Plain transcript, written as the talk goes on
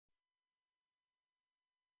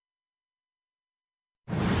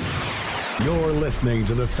You're listening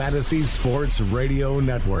to the Fantasy Sports Radio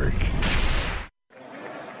Network.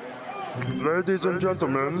 Ladies and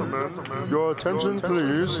gentlemen, your attention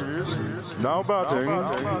please. Now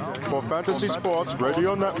batting for Fantasy Sports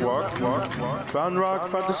Radio Network, FanRag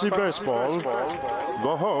Fantasy Baseball,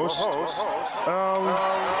 the host, Al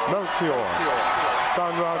Melchior,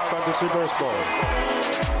 FanRag Fantasy Baseball.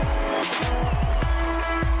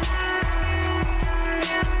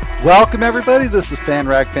 Welcome, everybody. This is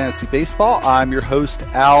FanRag Fantasy Baseball. I'm your host,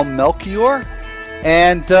 Al Melchior.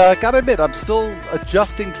 And gotta admit, I'm still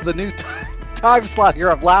adjusting to the new time slot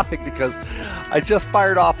here. I'm laughing because I just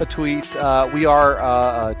fired off a tweet. We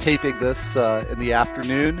are taping this in the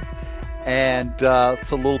afternoon. And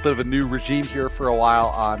it's a little bit of a new regime here for a while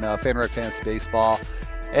on FanRag Fantasy Baseball.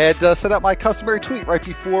 And sent out my customary tweet right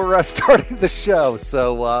before starting the show.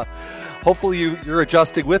 So hopefully you're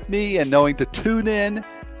adjusting with me and knowing to tune in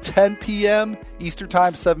 10 p.m. Eastern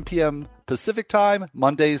Time, 7 p.m. Pacific Time,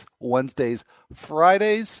 Mondays, Wednesdays,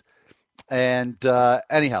 Fridays. And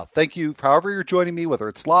anyhow, thank you for however you're joining me, whether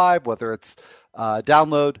it's live, whether it's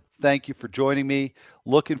download. Thank you for joining me.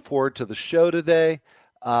 Looking forward to the show today.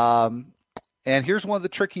 And here's one of the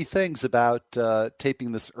tricky things about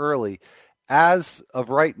taping this early. As of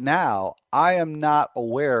right now, I am not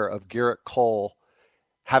aware of Gerrit Cole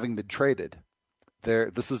having been traded.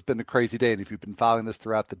 This has been a crazy day, and if you've been following this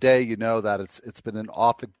throughout the day, you know that it's been an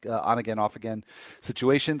on-again, off-again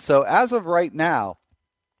situation. So as of right now,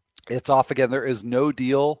 it's off again. There is no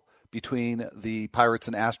deal between the Pirates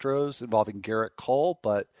and Astros involving Gerrit Cole,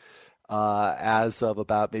 but as of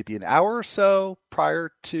about maybe an hour or so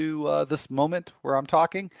prior to this moment where I'm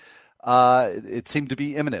talking, it seemed to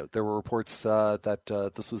be imminent. There were reports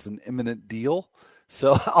that this was an imminent deal.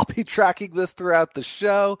 So I'll be tracking this throughout the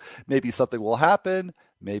show. Maybe something will happen.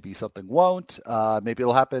 Maybe something won't. Maybe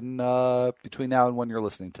it'll happen between now and when you're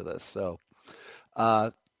listening to this. So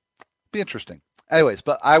be interesting. Anyways,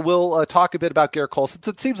 but I will talk a bit about Gerrit Cole, since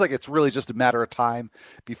it seems like it's really just a matter of time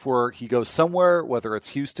before he goes somewhere, whether it's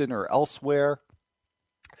Houston or elsewhere.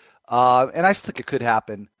 And I think it could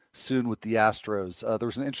happen soon with the Astros. There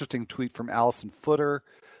was an interesting tweet from Allison Footer,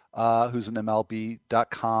 who's an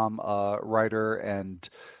MLB.com writer and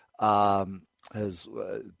has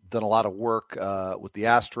done a lot of work with the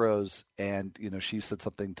Astros. And, she said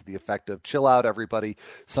something to the effect of, chill out, everybody.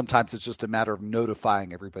 Sometimes it's just a matter of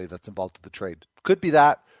notifying everybody that's involved with the trade. Could be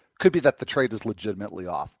that the trade is legitimately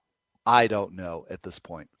off. I don't know at this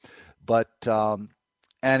point. But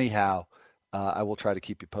anyhow, I will try to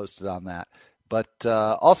keep you posted on that. But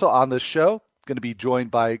also on this show, going to be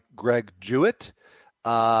joined by Greg Jewett.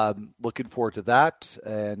 Looking forward to that.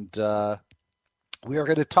 And we are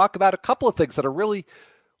going to talk about a couple of things that are really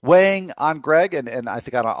weighing on Greg and I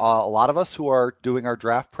think on a lot of us who are doing our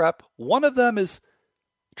draft prep. One of them is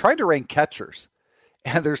trying to rank catchers.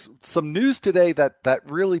 And there's some news today that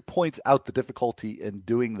really points out the difficulty in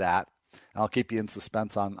doing that. And I'll keep you in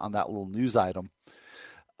suspense on that little news item.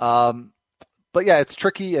 But yeah, it's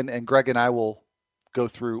tricky, and Greg and I will go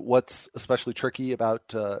through what's especially tricky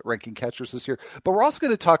about ranking catchers this year. But we're also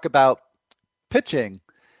going to talk about pitching.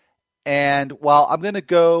 And while I'm going to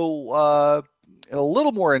go a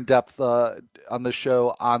little more in depth on the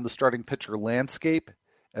show on the starting pitcher landscape,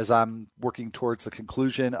 as I'm working towards the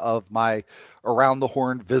conclusion of my around the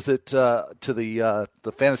horn visit to the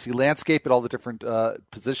fantasy landscape at all the different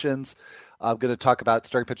positions, I'm going to talk about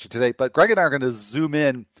starting pitcher today. But Greg and I are going to zoom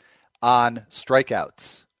in on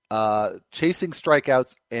strikeouts. Chasing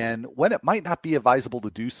strikeouts and when it might not be advisable to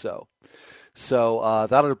do so. So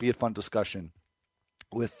that'll be a fun discussion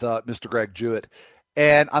with Mr. Greg Jewett.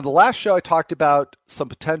 And on the last show, I talked about some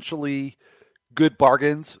potentially good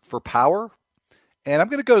bargains for power. And I'm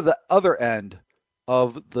going to go to the other end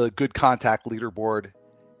of the good contact leaderboard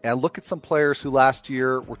and look at some players who last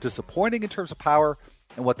year were disappointing in terms of power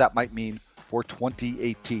and what that might mean for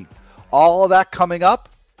 2018. All of that coming up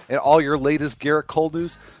and all your latest Gerrit Cole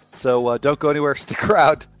news. So don't go anywhere. Stick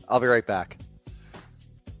around. I'll be right back.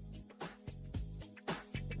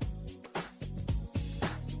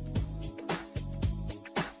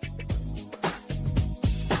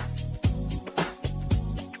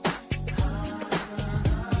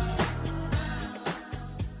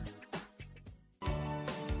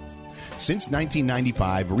 Since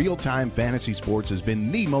 1995, Real-Time Fantasy Sports has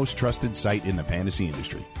been the most trusted site in the fantasy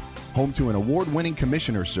industry. Home to an award-winning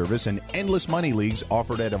commissioner service and endless money leagues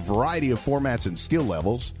offered at a variety of formats and skill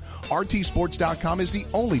levels, RTSports.com is the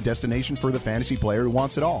only destination for the fantasy player who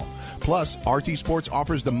wants it all. Plus, RT Sports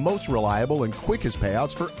offers the most reliable and quickest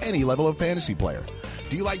payouts for any level of fantasy player.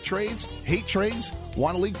 Do you like trades? Hate trades?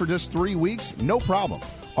 Want a league for just 3 weeks? No problem.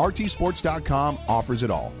 RTSports.com offers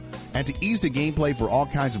it all. And to ease the gameplay for all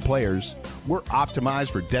kinds of players, we're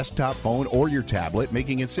optimized for desktop, phone, or your tablet,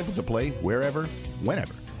 making it simple to play wherever,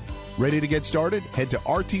 whenever. Ready to get started? Head to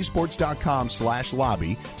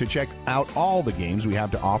rtsports.com/lobby to check out all the games we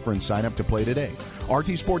have to offer and sign up to play today.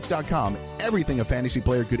 rtsports.com, everything a fantasy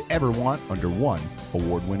player could ever want under one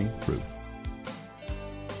award-winning roof.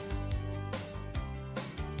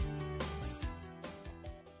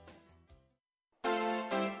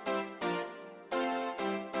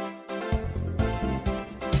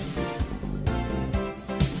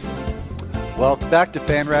 Welcome back to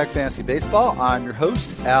FanRag Fantasy Baseball. I'm your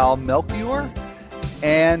host, Al Melchior.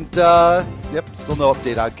 And, still no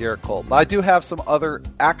update on Garrett Cole. But I do have some other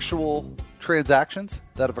actual transactions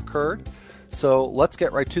that have occurred. So let's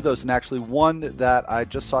get right to those. And actually one that I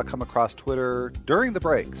just saw come across Twitter during the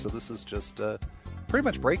break. So this is just pretty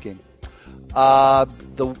much breaking.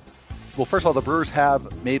 First of all, the Brewers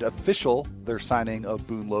have made official their signing of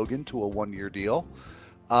Boone Logan to a one-year deal.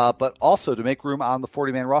 But also, to make room on the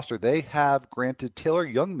 40-man roster, they have granted Taylor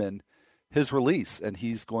Youngman his release, and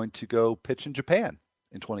he's going to go pitch in Japan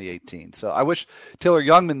in 2018. So I wish Taylor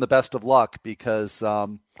Youngman the best of luck because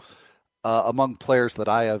among players that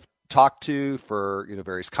I have talked to for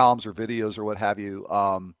various columns or videos or what have you,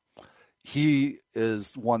 he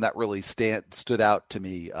is one that really stood out to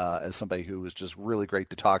me as somebody who was just really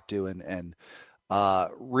great to talk to and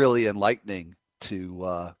really enlightening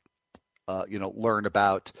to learn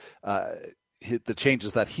about the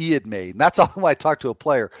changes that he had made. And that's all when I talk to a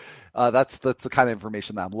player. That's the kind of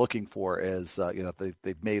information that I'm looking for is,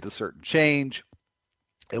 they've made a certain change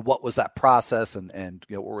and what was that process and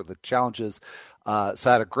what were the challenges. So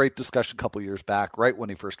I had a great discussion a couple years back, right when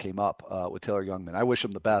he first came up with Taylor Youngman. I wish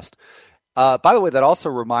him the best. By the way, that also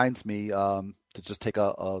reminds me to just take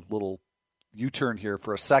a little U-turn here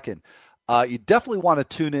for a second. You definitely want to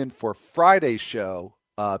tune in for Friday's show,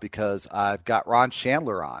 because I've got Ron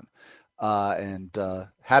Chandler on, and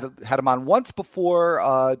had him on once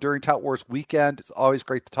before during Tout Wars weekend. It's always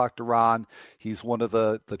great to talk to Ron. He's one of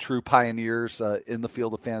the true pioneers in the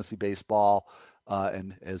field of fantasy baseball,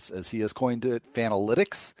 and as he has coined it,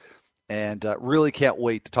 Fanalytics. And really can't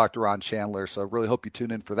wait to talk to Ron Chandler. So really hope you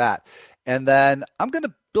tune in for that. And then I'm going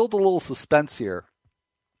to build a little suspense here.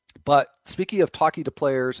 But speaking of talking to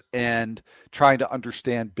players and trying to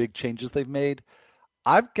understand big changes they've made,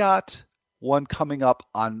 I've got one coming up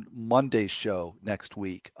on Monday's show next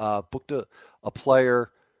week. Booked a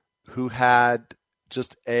player who had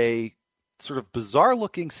just a sort of bizarre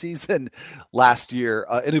looking season last year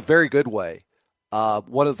in a very good way.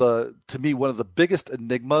 One of the biggest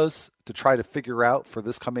enigmas to try to figure out for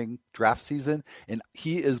this coming draft season. And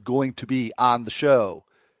he is going to be on the show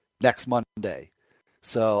next Monday.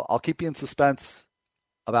 So I'll keep you in suspense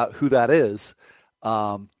about who that is.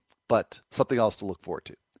 But something else to look forward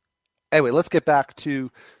to. Anyway, let's get back to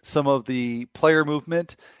some of the player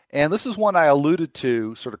movement. And this is one I alluded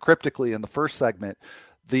to sort of cryptically in the first segment.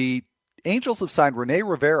 The Angels have signed Rene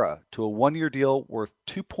Rivera to a one-year deal worth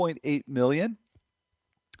 $2.8 million.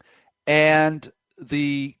 And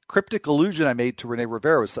the cryptic allusion I made to Rene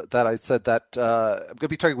Rivera was that I said that I'm going to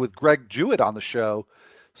be talking with Greg Jewett on the show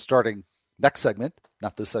starting next segment.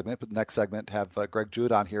 Not this segment, but the next segment, have Greg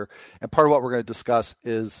Jewett on here. And part of what we're going to discuss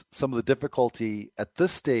is some of the difficulty at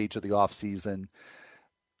this stage of the offseason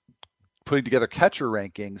putting together catcher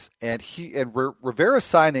rankings. And Rivera's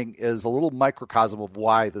signing is a little microcosm of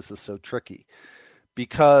why this is so tricky.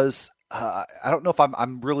 Because I don't know if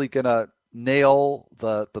I'm really going to nail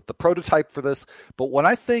the prototype for this, but when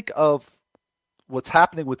I think of what's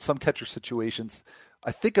happening with some catcher situations,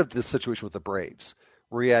 I think of this situation with the Braves,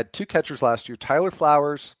 where he had two catchers last year, Tyler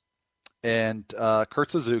Flowers and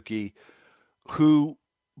Kurt Suzuki, who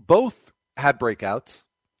both had breakouts,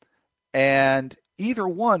 and either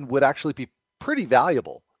one would actually be pretty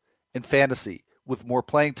valuable in fantasy with more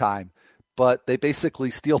playing time, but they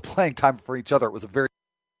basically steal playing time for each other. It was a very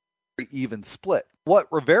even split.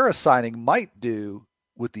 What Rivera signing might do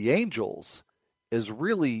with the Angels is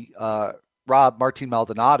really rob Martin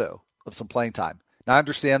Maldonado of some playing time. Now, I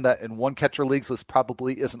understand that in one catcher leagues, this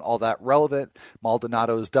probably isn't all that relevant.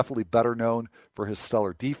 Maldonado is definitely better known for his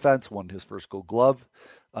stellar defense, won his first Gold Glove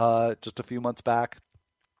just a few months back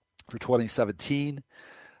for 2017.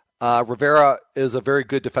 Rivera is a very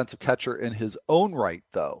good defensive catcher in his own right,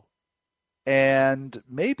 though, and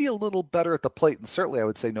maybe a little better at the plate, and certainly I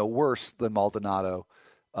would say no worse than Maldonado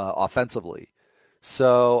offensively.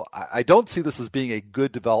 So I don't see this as being a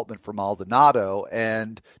good development for Maldonado.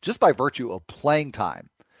 And just by virtue of playing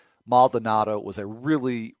time, Maldonado was a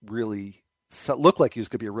really, really looked like he was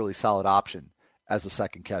going to be a really solid option as a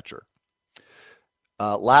second catcher.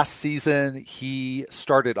 Last season, he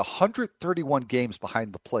started 131 games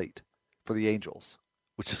behind the plate for the Angels,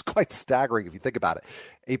 which is quite staggering if you think about it.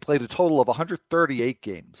 He played a total of 138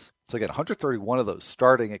 games. So again, 131 of those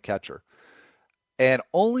starting at catcher. And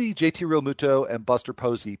only JT Realmuto and Buster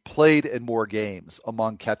Posey played in more games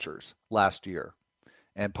among catchers last year.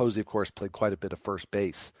 And Posey, of course, played quite a bit of first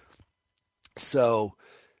base. So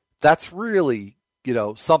that's really,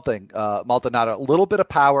 something. Maldonado, a little bit of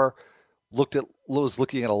power, was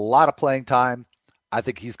looking at a lot of playing time. I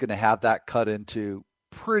think he's going to have that cut into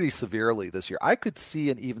pretty severely this year. I could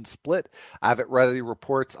see an even split. I haven't read any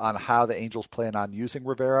reports on how the Angels plan on using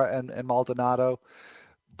Rivera and Maldonado,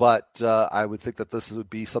 but I would think that this would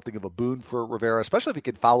be something of a boon for Rivera, especially if he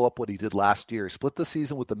could follow up what he did last year. He split the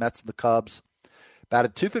season with the Mets and the Cubs,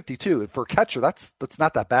 batted .252, and for a catcher, that's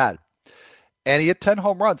not that bad. And he had 10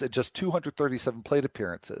 home runs in just 237 plate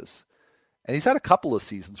appearances. And he's had a couple of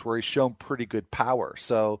seasons where he's shown pretty good power.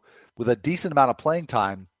 So with a decent amount of playing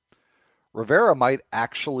time, Rivera might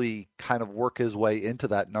actually kind of work his way into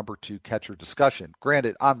that number 2 catcher discussion.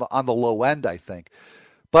 Granted, on the low end, I think.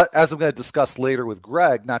 But as I'm going to discuss later with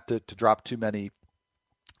Greg, not to drop too many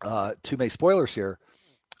spoilers here,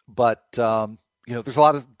 but there's a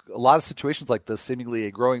lot of situations like this, seemingly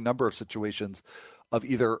a growing number of situations of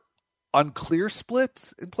either unclear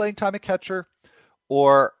splits in playing time at catcher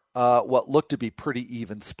or what look to be pretty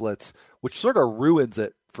even splits, which sort of ruins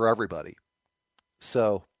it for everybody.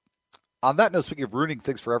 So on that note, speaking of ruining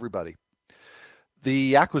things for everybody,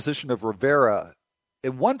 the acquisition of Rivera,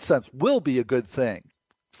 in one sense, will be a good thing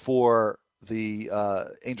for the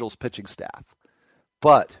Angels pitching staff.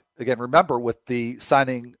 But again, remember with the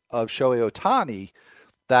signing of Shohei Ohtani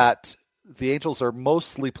that the Angels are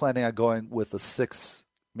mostly planning on going with a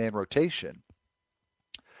 6-man rotation.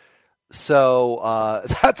 So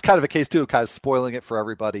that's kind of a case, too, kind of spoiling it for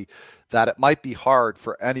everybody, that it might be hard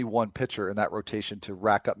for any one pitcher in that rotation to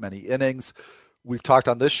rack up many innings. We've talked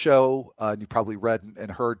on this show, and you probably read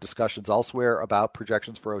and heard discussions elsewhere about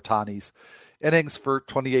projections for Ohtani's innings for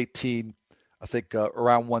 2018. I think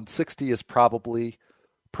around 160 is probably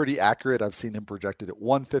pretty accurate. I've seen him projected at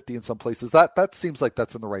 150 in some places. That seems like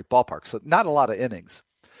that's in the right ballpark. So not a lot of innings.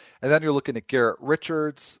 And then you're looking at Garrett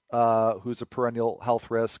Richards, who's a perennial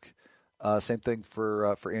health risk. Same thing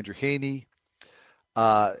for Andrew Heaney.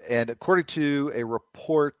 And according to a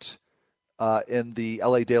report in the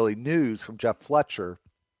LA Daily News from Jeff Fletcher,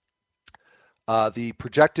 the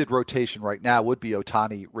projected rotation right now would be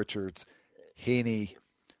Ohtani, Richards, Heaney,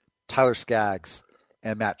 Tyler Skaggs,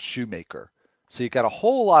 and Matt Shoemaker. So you've got a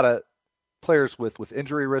whole lot of players with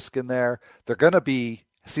injury risk in there. They're going to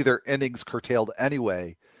see their innings curtailed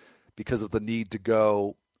anyway because of the need to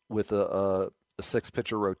go with a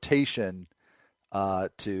 6-pitcher rotation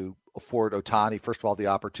to afford Ohtani, first of all, the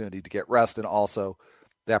opportunity to get rest and also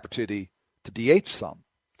the opportunity to DH some.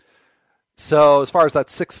 So as far as that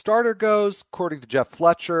 6th starter goes, according to Jeff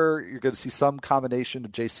Fletcher, you're going to see some combination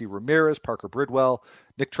of J.C. Ramirez, Parker Bridwell,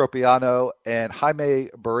 Nick Tropiano, and Jaime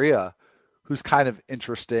Barria, who's kind of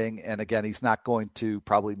interesting. And again, he's not going to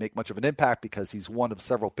probably make much of an impact because he's one of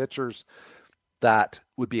several pitchers that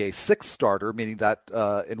would be a 6th starter, meaning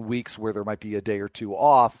that in weeks where there might be a day or two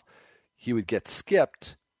off, he would get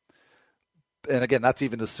skipped. And again, that's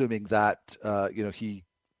even assuming that he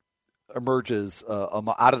emerges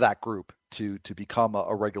out of that group to become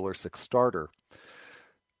a regular 6th starter.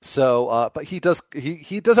 So, but he does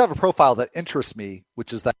have a profile that interests me,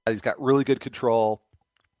 which is that he's got really good control.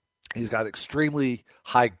 He's got extremely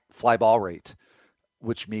high fly ball rate,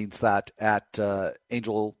 which means that at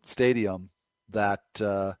Angel Stadium,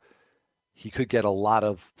 that he could get a lot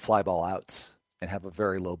of fly ball outs and have a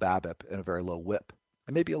very low BABIP and a very low WHIP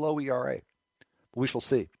and maybe a low ERA. But we shall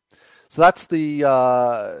see. So that's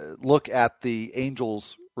the look at the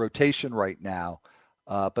Angels rotation right now.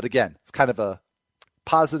 But again, it's kind of a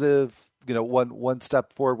positive, one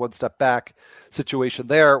step forward, one step back situation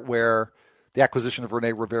there where the acquisition of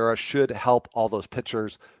Rene Rivera should help all those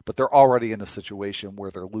pitchers, but they're already in a situation where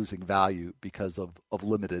they're losing value because of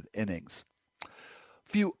limited innings.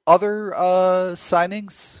 Few other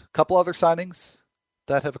signings, a couple other signings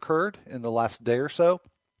that have occurred in the last day or so.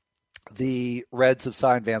 The Reds have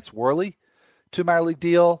signed Vance Worley to a minor league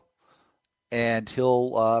deal, and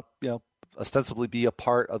he'll ostensibly be a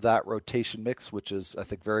part of that rotation mix, which is, I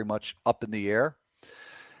think, very much up in the air.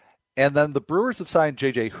 And then the Brewers have signed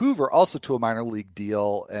J.J. Hoover also to a minor league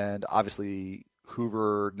deal, and obviously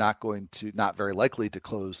Hoover not very likely to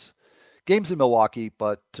close games in Milwaukee,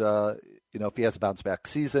 but if he has a bounce back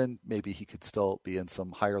season, maybe he could still be in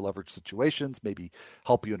some higher leverage situations, maybe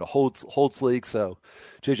help you in a holds league. So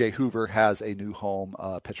JJ Hoover has a new home,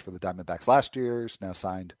 pitched for the Diamondbacks last year, is now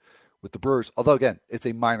signed with the Brewers. Although again, it's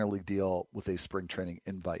a minor league deal with a spring training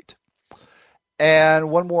invite. And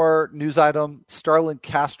one more news item, Starlin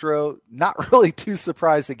Castro, not really too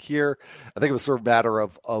surprising here. I think it was sort of a matter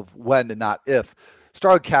of when and not if.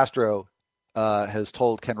 Starlin Castro has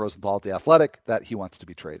told Ken Rosenthal at The Athletic that he wants to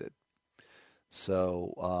be traded.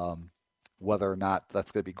 So whether or not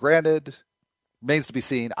that's going to be granted remains to be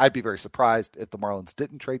seen. I'd be very surprised if the Marlins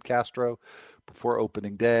didn't trade Castro before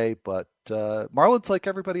opening day, but Marlins, like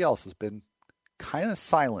everybody else, has been kind of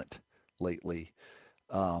silent lately.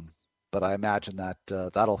 But I imagine that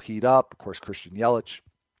that'll heat up. Of course, Christian Yelich,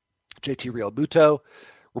 JT Realmuto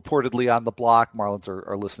reportedly on the block. Marlins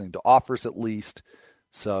are listening to offers at least.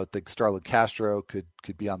 So I think Starlin Castro could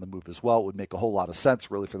be on the move as well. It would make a whole lot of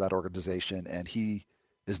sense, really, for that organization. And he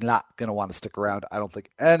is not going to want to stick around. I don't think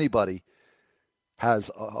anybody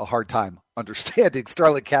has a hard time understanding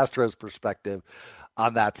Starlin Castro's perspective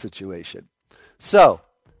on that situation. So,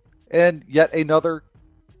 and yet another,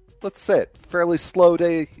 let's say it, fairly slow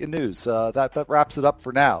day in news. That wraps it up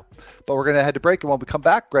for now. But we're going to head to break. And when we come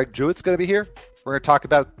back, Greg Jewett's going to be here. We're going to talk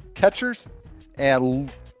about catchers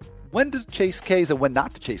and when to chase Ks and when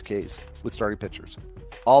not to chase Ks with starting pitchers.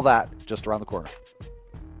 All that just around the corner.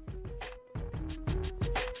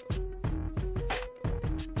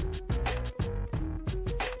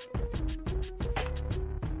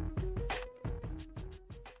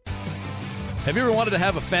 Have you ever wanted to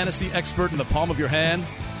have a fantasy expert in the palm of your hand?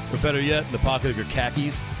 Or better yet, in the pocket of your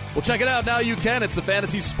khakis? Well, check it out. Now you can. It's the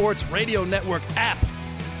Fantasy Sports Radio Network app.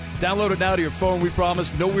 Download it now to your phone. We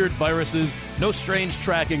promise no weird viruses, no strange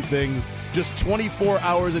tracking things, just 24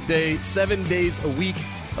 hours a day, 7 days a week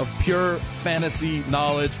of pure fantasy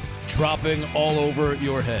knowledge dropping all over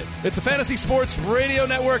your head. It's the Fantasy Sports Radio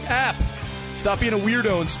Network app. Stop being a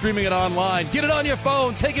weirdo and streaming it online. Get it on your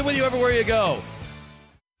phone. Take it with you everywhere you go.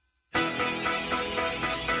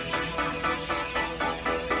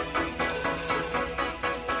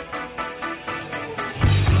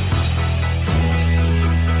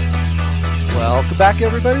 Welcome back,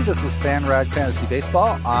 everybody. This is FanRag Fantasy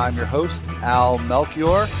Baseball. I'm your host, Al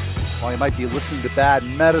Melchior. While you might be listening to bad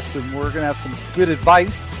medicine, we're going to have some good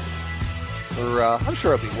advice. I'm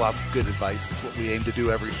sure it'll be a lot of good advice. That's what we aim to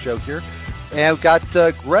do every show here. And we've got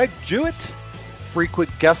Greg Jewett, frequent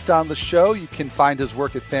guest on the show. You can find his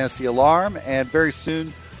work at Fantasy Alarm, and very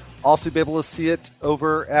soon also be able to see it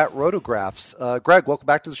over at Rotographs. Greg, welcome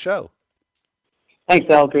back to the show. Thanks,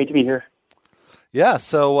 Al. Great to be here. Yeah,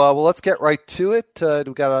 so let's get right to it.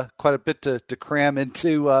 We've got quite a bit to cram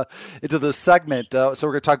into this segment. So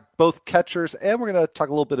we're going to talk both catchers, and we're going to talk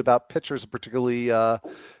a little bit about pitchers, particularly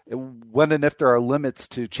when and if there are limits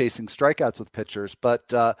to chasing strikeouts with pitchers.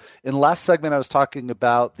 But in the last segment, I was talking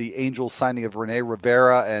about the Angels signing of Rene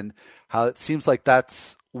Rivera and how it seems like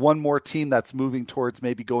that's one more team that's moving towards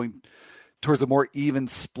maybe going towards a more even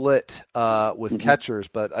split with catchers.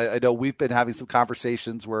 But I know we've been having some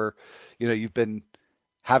conversations where, you've been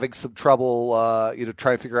having some trouble,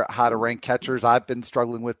 trying to figure out how to rank catchers. I've been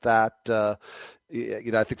struggling with that. I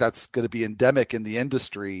think that's going to be endemic in the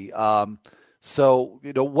industry. So,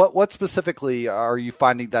 what specifically are you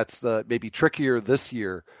finding that's maybe trickier this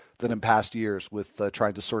year than in past years with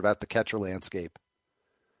trying to sort out the catcher landscape?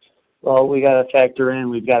 Well, we got to factor in,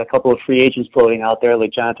 we've got a couple of free agents floating out there,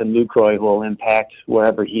 like Jonathan Lucroy, who will impact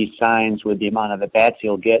wherever he signs with the amount of at-bats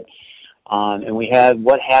he'll get. And we had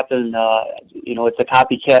what happened, it's a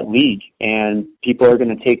copycat league, and people are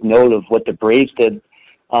going to take note of what the Braves did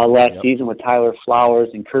last season with Tyler Flowers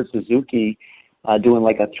and Kurt Suzuki doing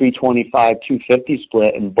like a 325-250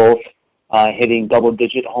 split, and both hitting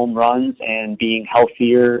double-digit home runs and being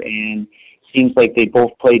healthier, and seems like they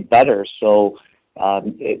both played better. So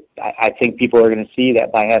I think people are going to see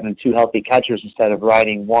that by having two healthy catchers instead of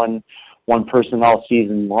riding one person all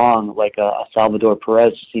season long, like a Salvador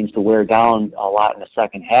Perez, who seems to wear down a lot in the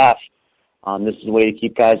second half. This is a way to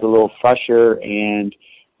keep guys a little fresher and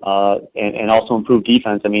also improve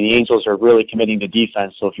defense. I mean, the Angels are really committing to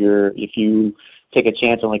defense. So if you take a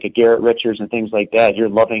chance on like a Garrett Richards and things like that, you're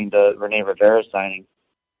loving the Rene Rivera signing.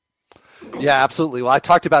 Yeah, absolutely. Well, I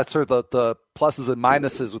talked about sort of the pluses and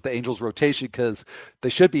minuses with the Angels rotation because they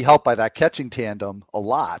should be helped by that catching tandem a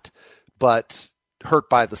lot, but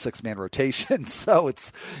hurt by the 6-man rotation. So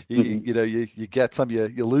it's, you get some,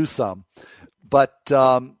 you lose some. But,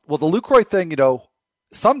 the Lucroy thing,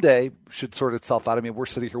 someday should sort itself out. I mean, we're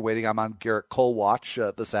sitting here waiting. I'm on Garrett Cole watch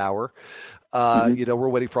this hour. We're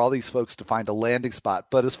waiting for all these folks to find a landing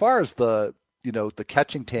spot. But as far as the the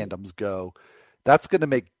catching tandems go, that's going to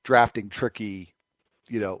make drafting tricky,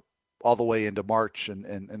 all the way into March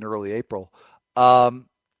and early April.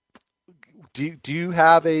 Do you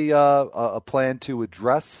have a plan to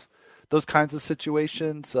address those kinds of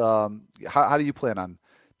situations? How do you plan on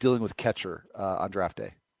dealing with catcher on draft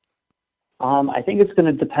day? I think it's going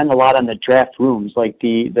to depend a lot on the draft rooms, like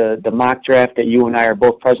the mock draft that you and I are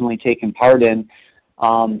both presently taking part in.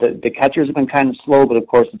 The catchers have been kind of slow, but of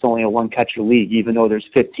course it's only a one catcher league. Even though there's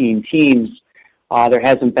 15 teams, there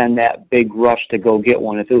hasn't been that big rush to go get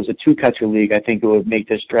one. If it was a two catcher league, I think it would make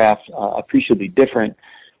this draft appreciably different,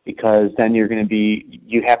 because then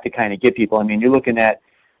you have to kind of get people. I mean, you're looking at,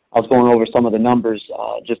 I was going over some of the numbers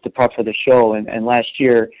just to prep for the show, and last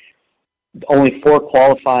year only 4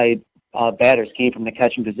 qualified batters came from the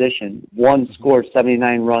catching position. 1 scored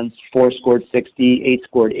 79 runs, 4 scored 60, 8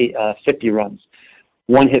 scored 50 runs.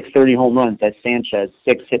 1 hit 30 home runs, that's Sanchez.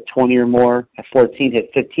 6 hit 20 or more, and 14 hit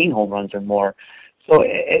 15 home runs or more. So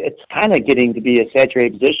it's kind of getting to be a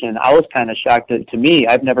saturated position. I was kind of shocked. To me,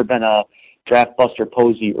 I've never been a draft buster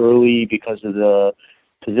Posey early because of the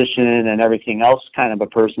position and everything else kind of a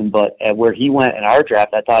person, but at where he went in our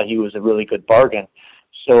draft, I thought he was a really good bargain.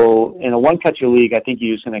 So in a one-catcher league, I think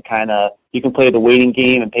you're just going to you can play the waiting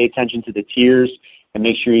game and pay attention to the tiers and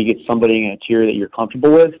make sure you get somebody in a tier that you're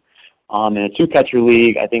comfortable with. In a two-catcher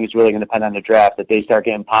league, I think it's really going to depend on the draft. If they start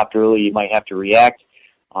getting popped early, you might have to react.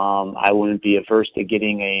 I wouldn't be averse to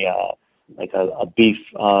getting a beef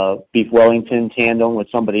Wellington tandem with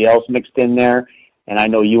somebody else mixed in there. And I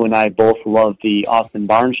know you and I both love the Austin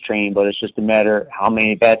Barnes train, but it's just a matter how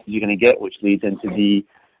many bats you're going to get, which leads into the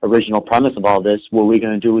original premise of all this. What are we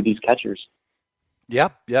going to do with these catchers? Yeah,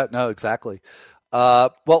 no, exactly.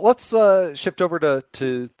 Well, let's shift over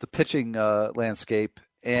to the pitching landscape,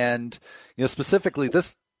 and specifically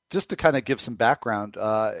this, just to kind of give some background.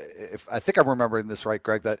 If I think I'm remembering this right,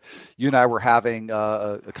 Greg, that you and I were having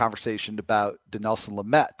a conversation about Dinelson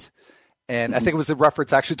Lamet, and I think it was in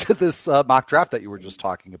reference actually to this mock draft that you were just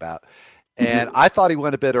talking about. And I thought he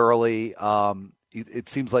went a bit early. It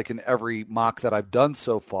seems like in every mock that I've done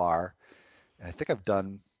so far, and I think I've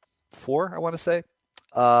done 4, I want to say,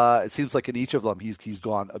 it seems like in each of them he's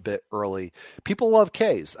gone a bit early. People love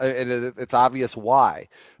K's, and it's obvious why.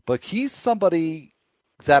 But he's somebody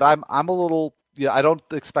that I'm a little, I don't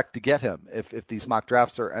expect to get him if these mock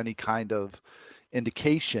drafts are any kind of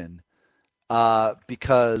indication,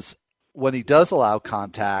 because when he does allow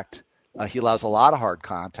contact, he allows a lot of hard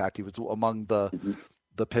contact. He was among the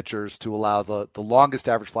pitchers to allow the longest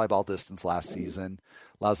average fly ball distance last season,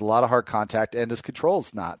 allows a lot of hard contact, and his control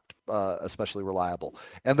is not especially reliable.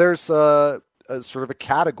 And there's a sort of a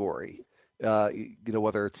category,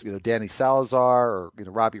 whether it's, Danny Salazar or,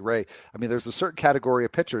 Robbie Ray. I mean, there's a certain category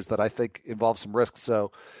of pitchers that I think involve some risk.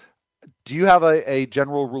 So do you have a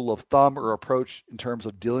general rule of thumb or approach in terms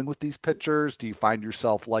of dealing with these pitchers? Do you find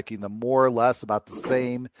yourself liking them more or less, about the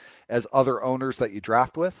same as other owners that you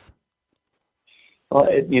draft with? Well,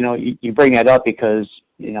 you bring that up because,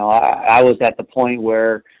 I was at the point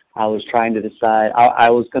where I was trying to decide. I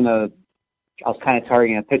was kind of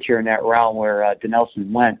targeting a pitcher in that round where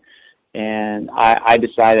Dinelson went. And I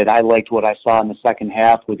decided I liked what I saw in the second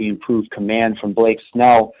half with the improved command from Blake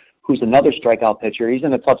Snell, who's another strikeout pitcher. He's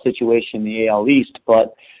in a tough situation in the AL East,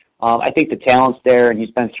 but I think the talent's there, and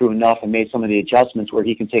he's been through enough and made some of the adjustments where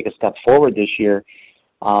he can take a step forward this year.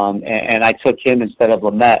 And I took him instead of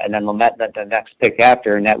Lamet, and then Lamet got the next pick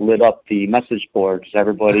after, and that lit up the message board because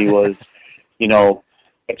everybody was,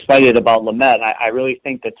 excited about Lamet. I really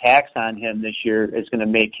think the tax on him this year is going to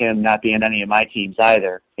make him not be in any of my teams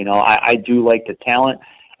either. I do like the talent.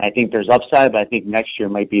 I think there's upside, but I think next year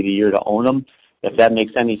might be the year to own him, if that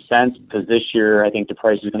makes any sense, because this year I think the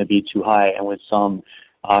price is going to be too high, and with some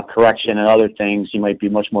correction and other things, he might be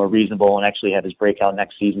much more reasonable and actually have his breakout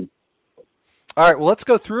next season. All right, well, let's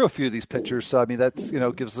go through a few of these pitchers. So, I mean, that's,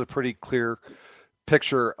 gives us a pretty clear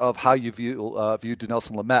picture of how you view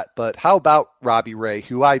Dinelson Lamet. But how about Robbie Ray,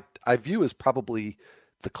 who I view as probably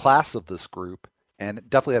the class of this group, and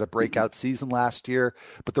definitely had a breakout season last year,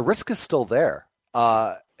 but the risk is still there.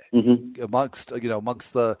 Amongst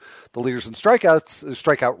the leaders in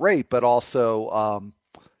strikeout rate, but also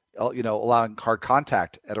allowing hard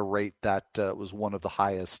contact at a rate that was one of the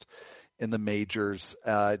highest in the majors.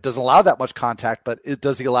 It doesn't allow that much contact, but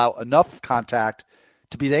does he allow enough contact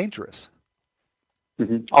to be dangerous?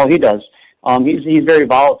 Oh, he does. He's very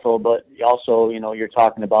volatile, but also, you're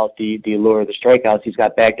talking about the allure of the strikeouts. He's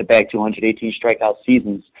got back-to-back 218 strikeout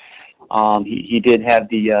seasons. He did have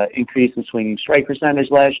the increase in swinging strike percentage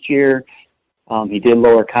last year. He did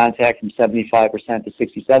lower contact from 75% to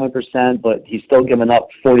 67%, but he's still giving up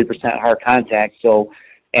 40% hard contact. So,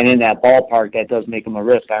 and in that ballpark, that does make him a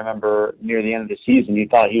risk. I remember near the end of the season, you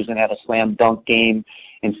thought he was going to have a slam dunk game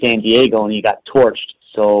in San Diego, and he got torched.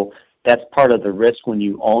 So that's part of the risk when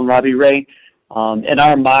you own Robbie Ray. In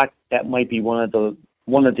our mock, that might be or the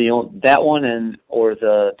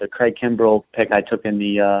Craig Kimbrell pick I took in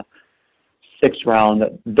the 6th round.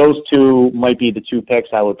 Those two might be the two picks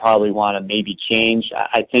I would probably want to maybe change.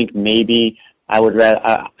 I think maybe I would rather,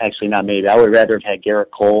 I would rather have had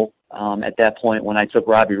Garrett Cole at that point when I took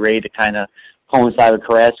Robbie Ray to kind of coincide with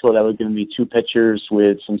Carrasco. That was going to be two pitchers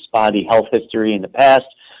with some spotty health history in the past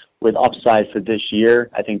with upside for this year.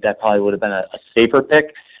 I think that probably would have been a safer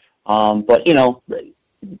pick. But, you know,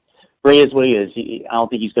 Ray is what he is. I don't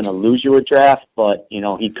think he's going to lose you a draft, but, you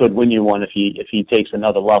know, he could win you one if he takes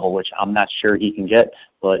another level, which I'm not sure he can get,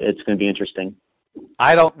 but it's going to be interesting.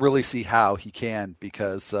 I don't really see how he can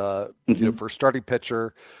because, you know, for a starting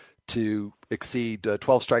pitcher to exceed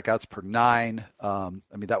 12 strikeouts per 9, I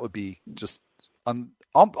mean, that would be just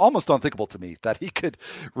almost unthinkable to me that he could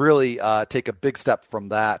really take a big step from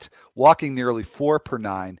that, walking nearly 4 per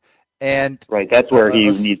 9. And right, that's where he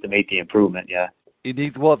needs to make the improvement, yeah. He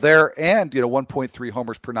needs, well, there, and, you know, 1.3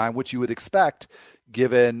 homers per 9, which you would expect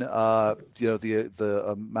given, you know, the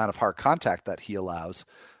amount of hard contact that he allows.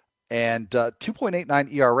 And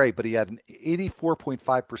 2.89 ERA, but he had an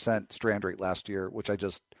 84.5% strand rate last year, which I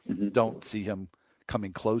just don't see him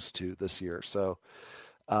coming close to this year. So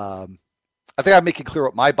I think I'm making clear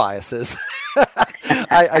what my bias is.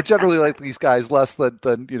 I generally like these guys less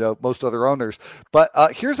than you know, most other owners. But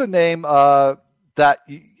here's a name that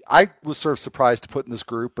I was sort of surprised to put in this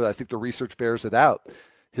group, but I think the research bears it out.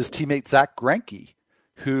 His teammate Zach Greinke,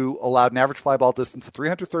 who allowed an average fly ball distance of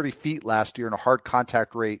 330 feet last year and a hard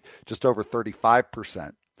contact rate just over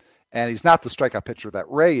 35%. And he's not the strikeout pitcher that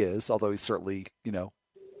Ray is, although he's certainly, you know,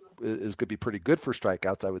 is going to be pretty good for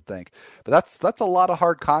strikeouts, I would think. But that's a lot of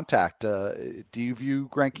hard contact. Do you view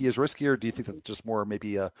Greinke as risky, or do you think that's just more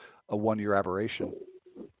maybe a one-year aberration?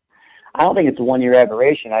 I don't think it's a one-year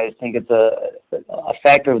aberration. I just think it's a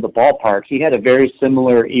factor of the ballpark. He had a very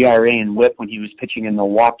similar ERA and WHIP when he was pitching in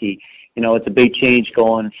Milwaukee. You know, it's a big change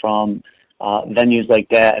going from venues like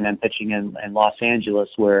that and then pitching in Los Angeles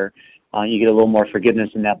where you get a little more forgiveness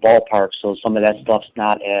in that ballpark. So some of that stuff's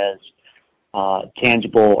not as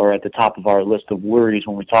tangible or at the top of our list of worries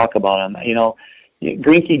when we talk about him. You know,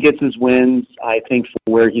 Greinke gets his wins. I think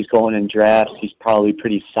for where he's going in drafts, he's probably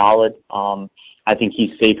pretty solid. I think he's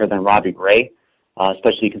safer than Robbie Ray,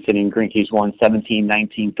 especially considering Greinke's won 17,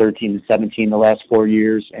 19, 13, and 17 the last 4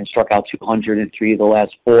 years and struck out 203 the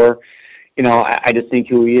last 4. You know, I just think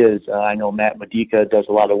who he is. I know Matt Modica does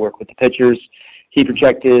a lot of work with the pitchers. He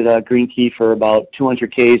projected Greinke for about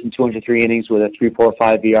 200 Ks and 203 innings with a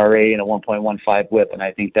 3.45 ERA and a 1.15 WHIP, and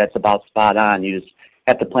I think that's about spot on. You just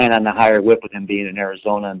have to plan on the higher WHIP with him being in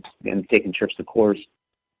Arizona and taking trips to Coors.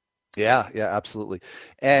 Yeah, absolutely.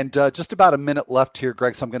 And just about a minute left here,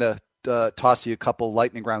 Greg, so I'm going to toss you a couple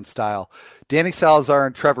lightning round style. Danny Salazar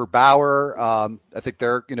and Trevor Bauer, I think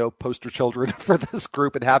they're, you know, poster children for this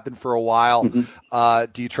group and have been for a while.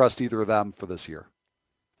 Do you trust either of them for this year?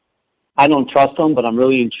 I don't trust him, but I'm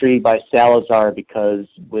really intrigued by Salazar because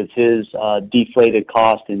with his deflated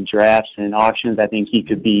cost in drafts and auctions, I think he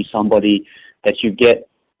could be somebody that you get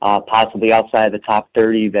possibly outside the top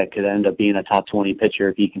 30 that could end up being a top 20 pitcher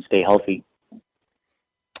if he can stay healthy.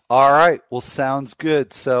 All right. Well, sounds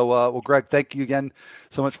good. So, well, Greg, thank you again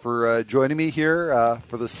so much for joining me here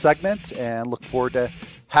for this segment, and look forward to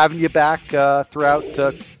having you back throughout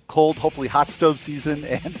cold, hopefully hot stove season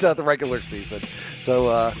and the regular season.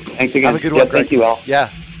 So thanks again. Have a good one, Greg. Thank you all. Yeah.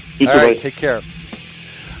 All right. Take care.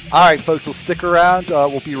 All right, folks, we'll stick around.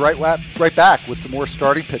 We'll be right back with some more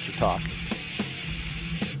starting pitcher talk.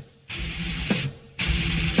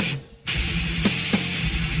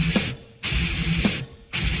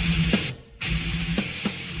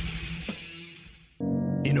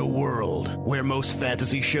 In a world where most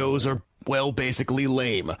fantasy shows are, well, basically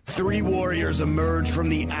lame, 3 warriors emerge from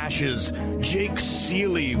the ashes. Jake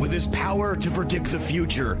Seeley with his power to predict the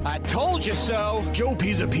future. I told you so. Joe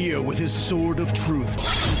Pisapia with his sword of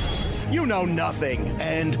truth. You know nothing.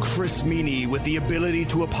 And Chris Meany with the ability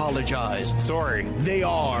to apologize. Sorry. They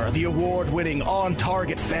are the award-winning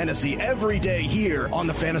On-Target Fantasy every day here on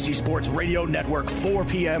the Fantasy Sports Radio Network, 4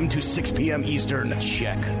 p.m. to 6 p.m. Eastern.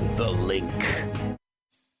 Check the link.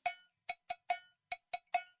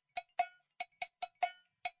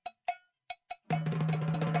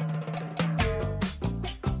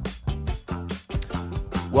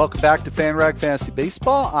 Welcome back to FanRag Fantasy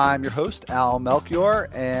Baseball. I'm your host, Al Melchior,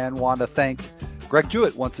 and want to thank Greg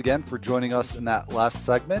Jewett once again for joining us in that last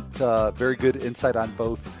segment. Very good insight on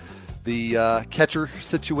both the catcher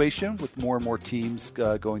situation with more and more teams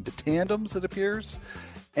going to tandems, it appears,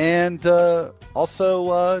 and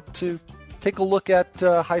also to take a look at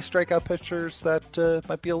high strikeout pitchers that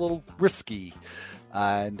might be a little risky,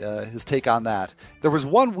 and his take on that. There was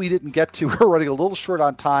one we didn't get to. We're running a little short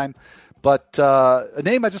on time. But a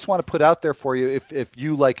name I just want to put out there for you, if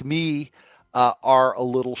you, like me, are a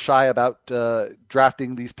little shy about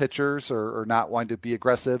drafting these pitchers or not wanting to be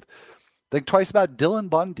aggressive, think twice about Dylan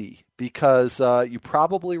Bundy, because you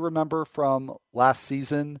probably remember from last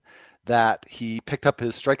season that he picked up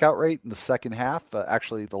his strikeout rate in the second half,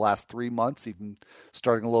 actually the last 3 months, even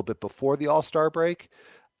starting a little bit before the All-Star break.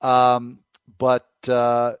 But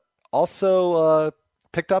also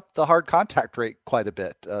picked up the hard contact rate quite a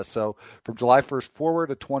bit. So from July 1st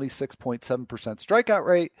forward, a 26.7% strikeout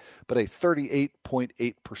rate, but a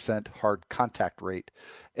 38.8% hard contact rate.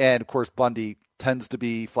 And of course, Bundy tends to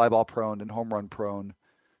be fly ball prone and home run prone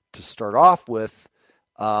to start off with.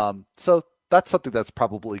 So that's something that's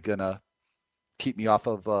probably going to keep me off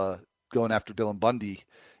of going after Dylan Bundy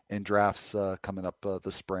in drafts coming up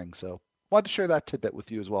this spring. So wanted to share that tidbit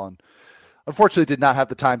with you as well. And unfortunately, did not have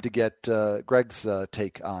the time to get Greg's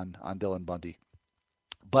take on Dylan Bundy.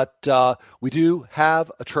 But we do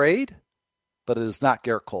have a trade, but it is not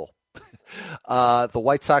Garrett Cole. The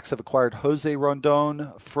White Sox have acquired Jose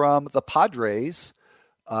Rondon from the Padres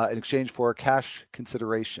in exchange for cash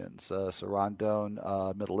considerations. So Rondon,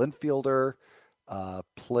 middle infielder,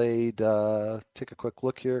 played, take a quick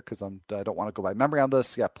look here because I don't want to go by memory on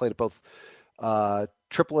this. Yeah, played at both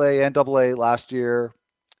AAA and AA last year.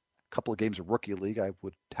 Couple of games of rookie league. I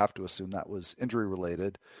would have to assume that was injury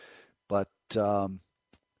related, but some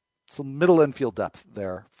middle infield depth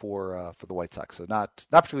there for the White Sox. So not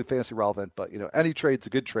particularly fantasy relevant, but any trade's a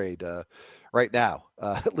good trade right now,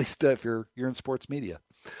 at least if you're in sports media.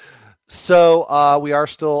 So we are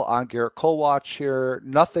still on Garrett Cole watch here.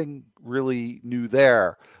 Nothing really new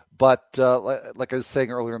there, but like I was saying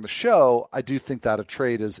earlier in the show, I do think that a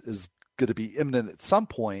trade is going to be imminent at some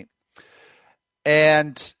point.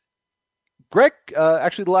 And Greg,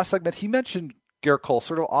 actually, the last segment, he mentioned Garrett Cole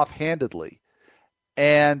sort of offhandedly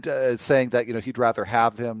and saying that, he'd rather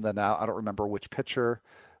have him than I don't remember which pitcher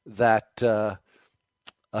that I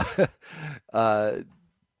don't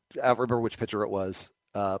remember which pitcher it was,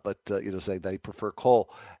 but saying that he preferred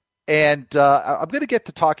Cole. And I'm going to get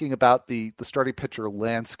to talking about the starting pitcher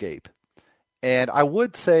landscape. And I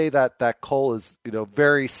would say that Cole is,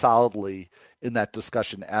 very solidly in that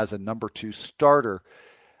discussion as a number 2 starter.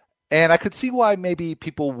 And I could see why maybe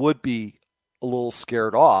people would be a little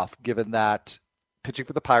scared off, given that pitching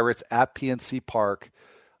for the Pirates at PNC Park,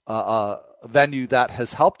 a venue that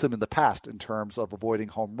has helped him in the past in terms of avoiding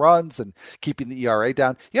home runs and keeping the ERA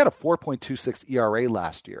down. He had a 4.26 ERA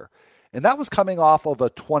last year. And that was coming off of a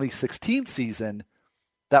 2016 season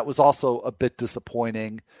that was also a bit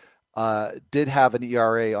disappointing. Did have an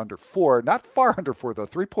ERA under 4, not far under 4 though,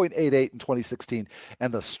 3.88 in 2016.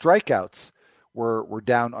 And the strikeouts were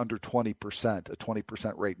down under 20%, a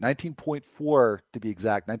 20% rate, 19.4 to be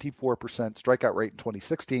exact, 94% strikeout rate in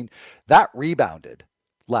 2016. That rebounded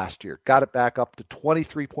last year, got it back up to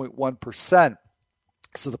 23.1%.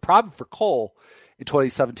 So the problem for Cole in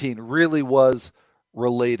 2017 really was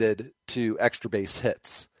related to extra base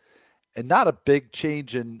hits and not a big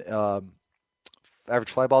change in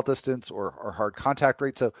average fly ball distance or hard contact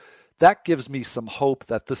rate. So that gives me some hope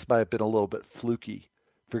that this might have been a little bit fluky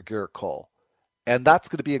for Garrett Cole. And that's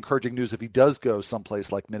going to be encouraging news if he does go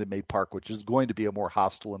someplace like Minute Maid Park, which is going to be a more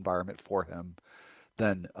hostile environment for him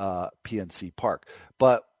than PNC Park.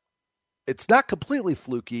 But it's not completely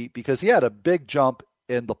fluky because he had a big jump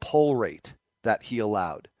in the pull rate that he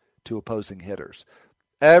allowed to opposing hitters.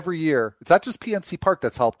 Every year, it's not just PNC Park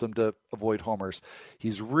that's helped him to avoid homers.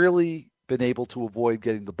 He's really been able to avoid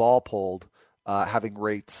getting the ball pulled, having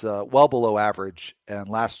rates well below average. And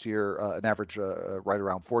last year, an average right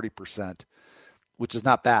around 40%. Which is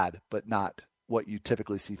not bad, but not what you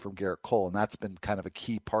typically see from Garrett Cole. And that's been kind of a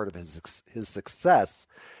key part of his success.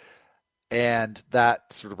 And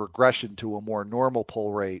that sort of regression to a more normal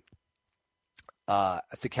pull rate, I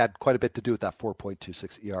think had quite a bit to do with that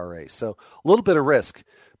 4.26 ERA. So a little bit of risk,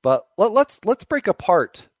 but let's break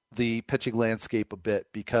apart the pitching landscape a bit,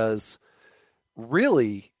 because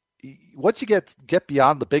really once you get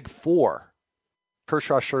beyond the big 4,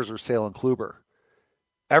 Kershaw, Scherzer, Sale, and Kluber,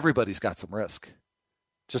 everybody's got some risk.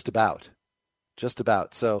 Just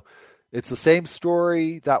about. So it's the same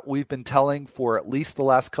story that we've been telling for at least the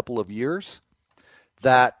last couple of years.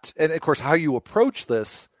 that, and of course, how you approach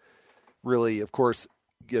this really, of course,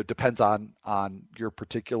 depends on your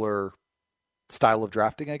particular style of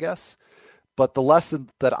drafting, I guess. But the lesson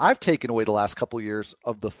that I've taken away the last couple of years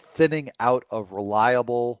of the thinning out of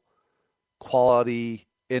reliable, quality,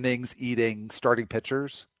 innings-eating starting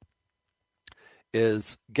pitchers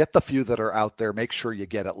is get the few that are out there, make sure you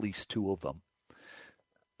get at least 2 of them.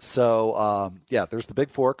 So, there's the big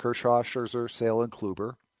 4, Kershaw, Scherzer, Sale, and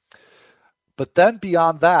Kluber. But then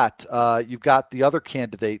beyond that, you've got the other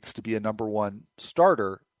candidates to be a number 1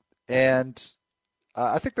 starter. And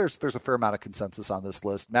I think there's a fair amount of consensus on this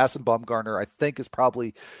list. Madison Bumgarner, I think, is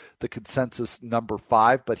probably the consensus number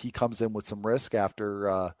 5, but he comes in with some risk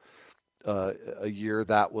after a year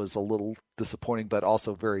that was a little disappointing, but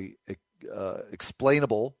also very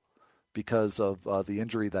explainable because of the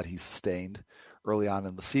injury that he sustained early on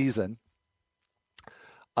in the season.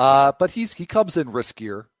 But he comes in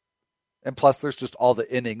riskier. And plus, there's just all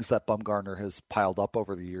the innings that Bumgarner has piled up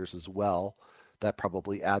over the years as well. That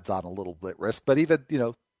probably adds on a little bit risk. But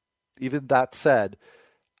even that said,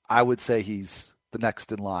 I would say he's the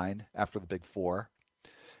next in line after the big 4.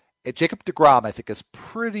 And Jacob deGrom, I think, is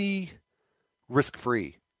pretty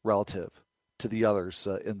risk-free relative to the others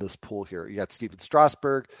in this pool here. You got Steven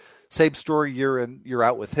Strasburg, same story year in, year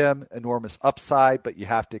out with him, enormous upside, but you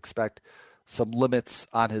have to expect some limits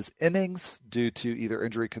on his innings due to either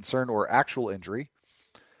injury concern or actual injury.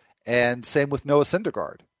 And same with Noah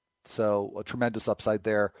Syndergaard. So a tremendous upside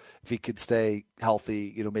there. If he could stay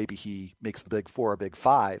healthy, maybe he makes the big 4 a big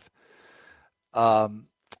 5.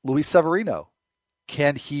 Luis Severino,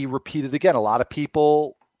 can he repeat it again? A lot of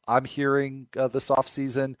people I'm hearing this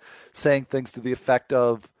offseason saying things to the effect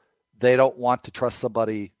of they don't want to trust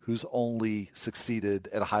somebody who's only succeeded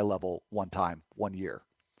at a high level one time, 1 year.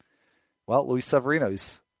 Well, Luis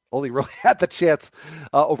Severino's only really had the chance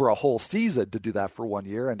over a whole season to do that for 1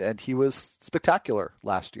 year, and he was spectacular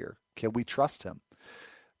last year. Can we trust him?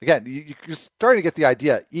 Again, you're starting to get the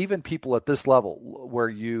idea. Even people at this level where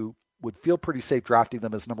you would feel pretty safe drafting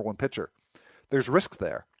them as number 1 pitcher, there's risk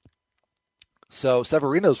there. So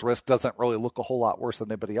Severino's risk doesn't really look a whole lot worse than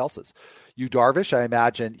anybody else's. Yu Darvish, I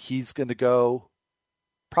imagine he's going to go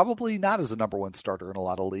probably not as a number 1 starter in a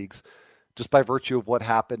lot of leagues, just by virtue of what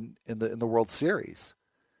happened in the World Series.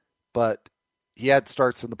 But he had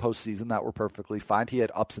starts in the postseason that were perfectly fine. He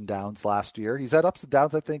had ups and downs last year. He's had ups and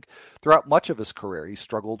downs, I think, throughout much of his career. He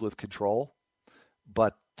struggled with control.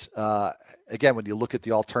 But again, when you look at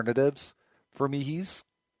the alternatives, for me, he's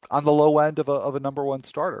on the low end of a number 1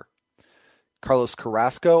 starter. Carlos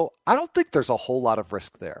Carrasco, I don't think there's a whole lot of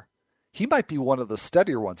risk there. He might be one of the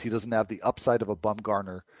steadier ones. He doesn't have the upside of a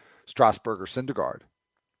Bumgarner, Strasburg, or Syndergaard.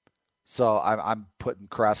 So I'm putting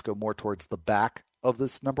Carrasco more towards the back of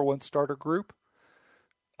this number 1 starter group.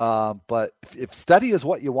 But if steady is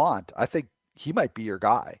what you want, I think he might be your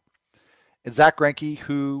guy. And Zach Greinke,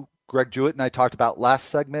 who Greg Jewett and I talked about last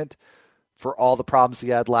segment, for all the problems he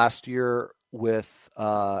had last year with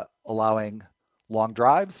allowing long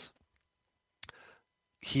drives,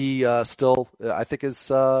 he still, I think, is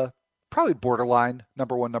probably borderline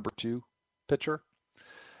number 1, number 2 pitcher.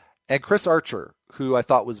 And Chris Archer, who I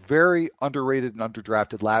thought was very underrated and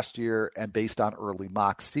underdrafted last year, and based on early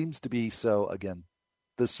mocks, seems to be so again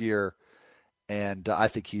this year. And I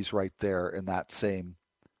think he's right there in that same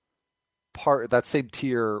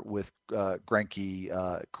tier with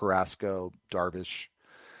Greinke, Carrasco, Darvish.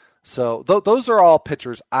 So those are all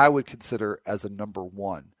pitchers I would consider as a number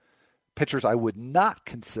 1. Pitchers I would not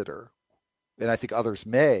consider, and I think others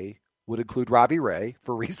may, would include Robbie Ray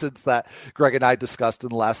for reasons that Greg and I discussed in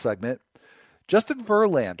the last segment. Justin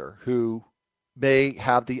Verlander, who may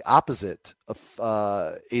have the opposite of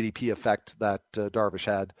ADP effect that Darvish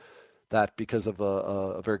had, that because of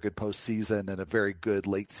a very good postseason and a very good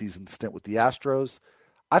late season stint with the Astros,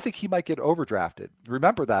 I think he might get overdrafted.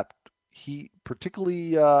 Remember that he,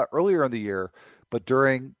 particularly earlier in the year, but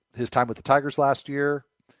during his time with the Tigers last year,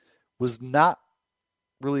 was not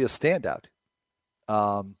really a standout,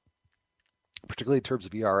 particularly in terms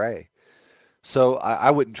of ERA. So I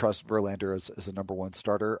wouldn't trust Verlander as a number 1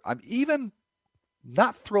 starter. I'm even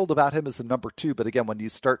not thrilled about him as a number 2, but again, when you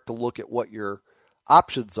start to look at what your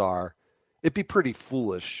options are, it'd be pretty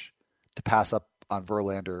foolish to pass up on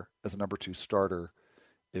Verlander as a number 2 starter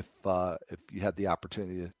if you had the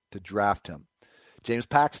opportunity to draft him. James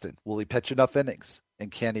Paxton, will he pitch enough innings?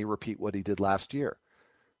 And can he repeat what he did last year?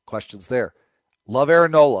 Questions there. Love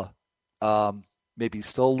Aaron Nola. Maybe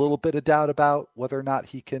still a little bit of doubt about whether or not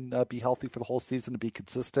he can be healthy for the whole season and be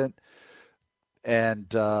consistent.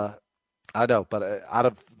 And I know, but out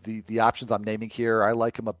of the options I'm naming here, I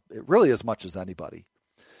like him really as much as anybody.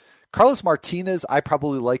 Carlos Martinez, I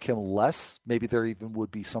probably like him less. Maybe there even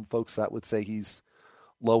would be some folks that would say he's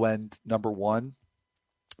low-end number 1.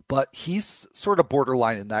 But he's sort of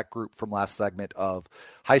borderline in that group from last segment of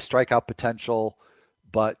high strikeout potential,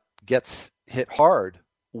 but gets hit hard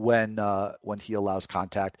when he allows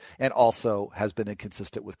contact, and also has been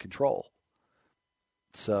inconsistent with control.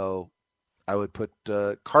 So I would put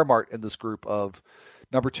Carmart in this group of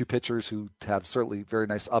number 2 pitchers who have certainly very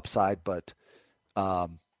nice upside, but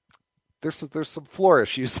there's some floor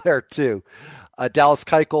issues there too. Dallas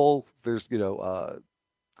Keuchel, there's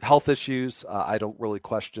health issues. I don't really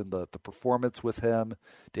question the performance with him.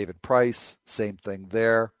 David Price, same thing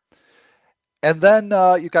there. And then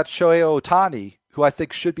you got Shohei Ohtani, who I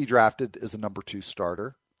think should be drafted as a number 2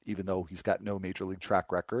 starter, even though he's got no major league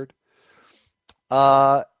track record.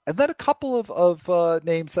 And then a couple of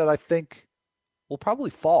names that I think will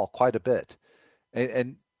probably fall quite a bit.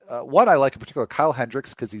 And one I like in particular, Kyle Hendricks,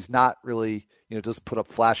 because he's not really, doesn't put up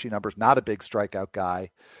flashy numbers, not a big strikeout guy,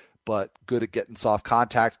 but good at getting soft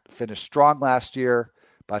contact, finished strong last year,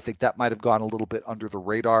 but I think that might have gone a little bit under the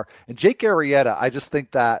radar. And Jake Arrieta, I just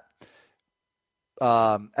think that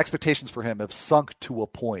expectations for him have sunk to a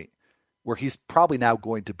point where he's probably now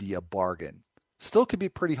going to be a bargain. Still could be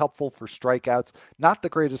pretty helpful for strikeouts, not the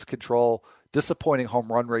greatest control, disappointing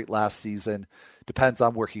home run rate last season. Depends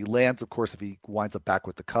on where he lands. Of course, if he winds up back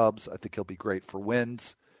with the Cubs, I think he'll be great for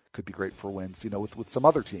wins. Could be great for wins, with some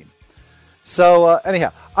other team. So anyhow,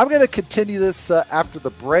 I'm going to continue this after the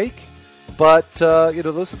break. But,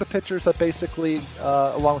 those are the pitchers that basically,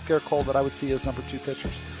 along with Garrett Cole, that I would see as number 2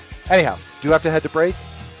 pitchers. Anyhow, do have to head to break.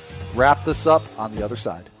 Wrap this up on the other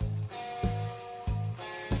side.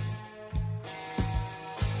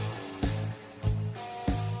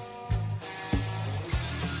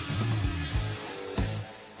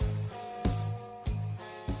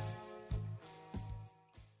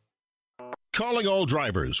 Calling all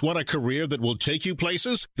drivers. Want a career that will take you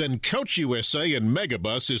places? Then Coach USA and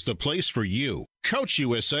Megabus is the place for you. Coach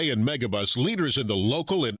USA and Megabus, leaders in the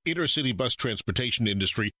local and intercity bus transportation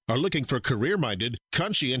industry, are looking for career-minded,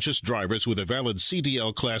 conscientious drivers with a valid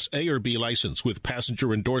CDL Class A or B license with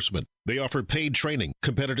passenger endorsement. They offer paid training,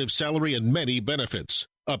 competitive salary, and many benefits.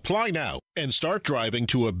 Apply now and start driving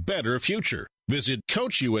to a better future. Visit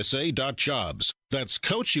CoachUSA.jobs. That's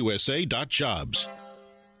CoachUSA.jobs.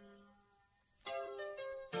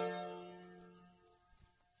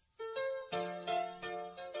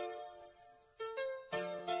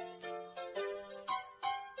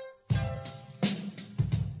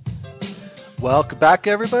 Welcome back,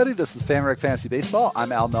 everybody. This is FanRag Fantasy Baseball.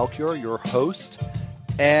 I'm Al Melchior, your host.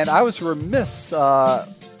 And I was remiss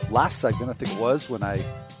last segment, I think it was, when I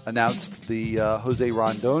announced the Jose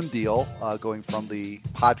Rondon deal going from the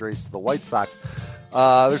Padres to the White Sox.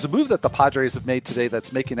 There's a move that the Padres have made today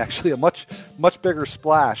that's making actually a much, much bigger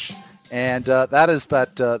splash. And that is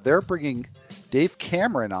that they're bringing Dave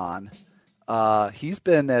Cameron on. He's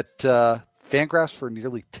been at Fangraphs for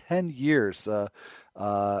nearly 10 years.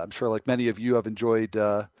 I'm sure, like many of you, have enjoyed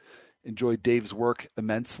Dave's work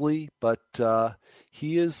immensely, but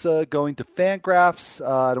he is going to Fangraphs.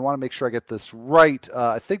 I want to make sure I get this right.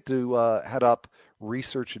 I think to head up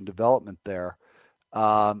research and development there.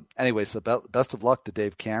 Anyway, so best of luck to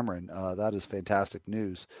Dave Cameron. That is fantastic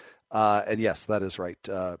news. And yes, that is right.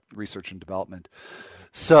 Research and development.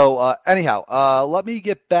 So anyhow, let me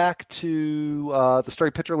get back to the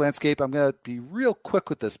starting pitcher landscape. I'm going to be real quick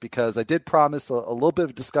with this because I did promise a little bit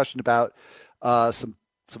of discussion about some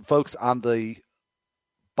folks on the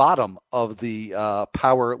bottom of the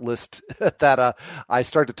power list that I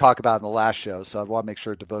started to talk about in the last show. So I want to make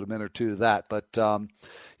sure to devote a minute or two to that. But,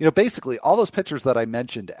 basically all those pitchers that I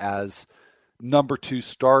mentioned as number 2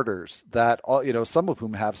 starters that, some of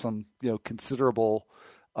whom have some, considerable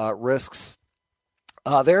risks.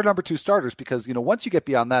 They're number 2 starters because, once you get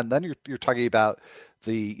beyond that, and then you're talking about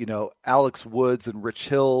the, Alex Woods and Rich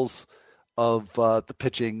Hills of the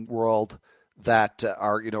pitching world that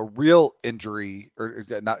are, real injury or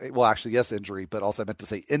not. Well, actually, yes, injury, but also I meant to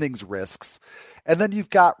say innings risks. And then you've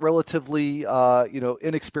got relatively,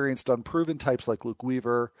 inexperienced, unproven types like Luke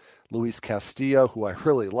Weaver, Luis Castillo, who I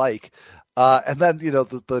really like. And then,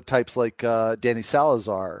 the types like Danny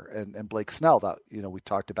Salazar and Blake Snell that, we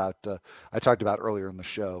talked about, I talked about earlier in the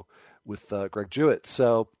show with Greg Jewett.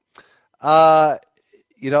 So, I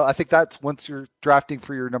think that's once you're drafting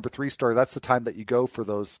for your number 3 starter, that's the time that you go for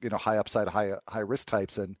those, high upside, high risk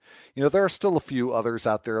types. And, there are still a few others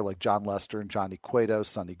out there like John Lester and Johnny Cueto,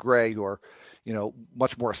 Sonny Gray, who are,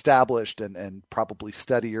 much more established and probably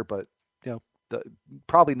steadier, but,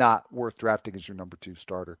 probably not worth drafting as your number 2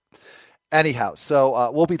 starter. Anyhow, so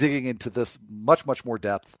we'll be digging into this much, much more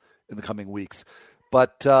depth in the coming weeks.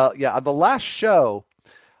 But, on the last show,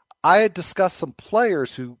 I had discussed some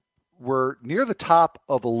players who were near the top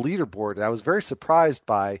of a leaderboard, and I was very surprised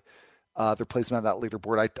by their placement on that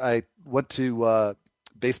leaderboard. I went to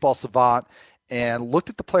Baseball Savant and looked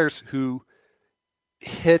at the players who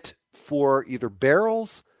hit for either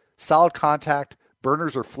barrels, solid contact,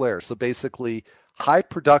 burners, or flares. So basically, high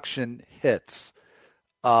production hits,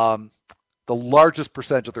 the largest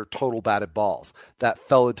percentage of their total batted balls that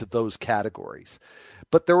fell into those categories.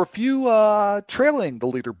 But there were a few trailing the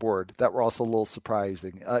leaderboard that were also a little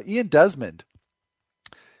surprising. Ian Desmond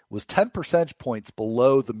was 10 percentage points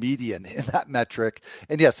below the median in that metric.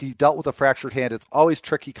 And yes, he dealt with a fractured hand. It's always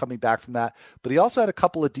tricky coming back from that. But he also had a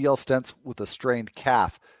couple of DL stints with a strained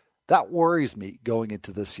calf. That worries me going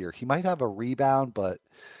into this year. He might have a rebound, but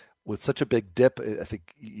with such a big dip, I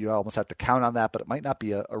think you almost have to count on that, but it might not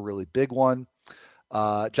be a really big one.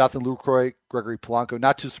 Jonathan Lucroy, Gregory Polanco,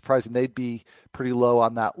 not too surprising. They'd be pretty low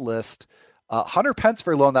on that list. Hunter Pence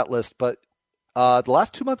very low on that list, but the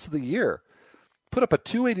last 2 months of the year put up a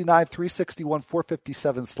 289, 361,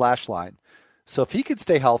 457 slash line. So if he can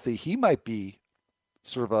stay healthy, he might be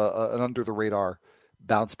sort of an under-the-radar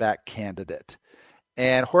bounce-back candidate.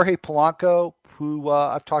 And Jorge Polanco, who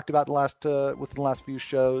I've talked about within the last few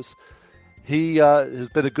shows, he has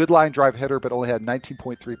been a good line drive hitter, but only had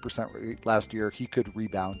 19.3% rate last year. He could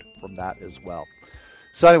rebound from that as well.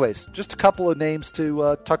 So anyways, just a couple of names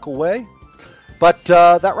to tuck away. But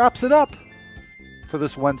that wraps it up for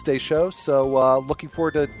this Wednesday show. So looking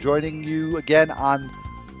forward to joining you again on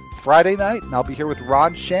Friday night. And I'll be here with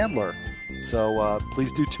Ron Chandler. So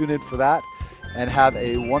please do tune in for that. And have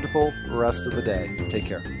a wonderful rest of the day. Take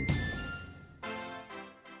care.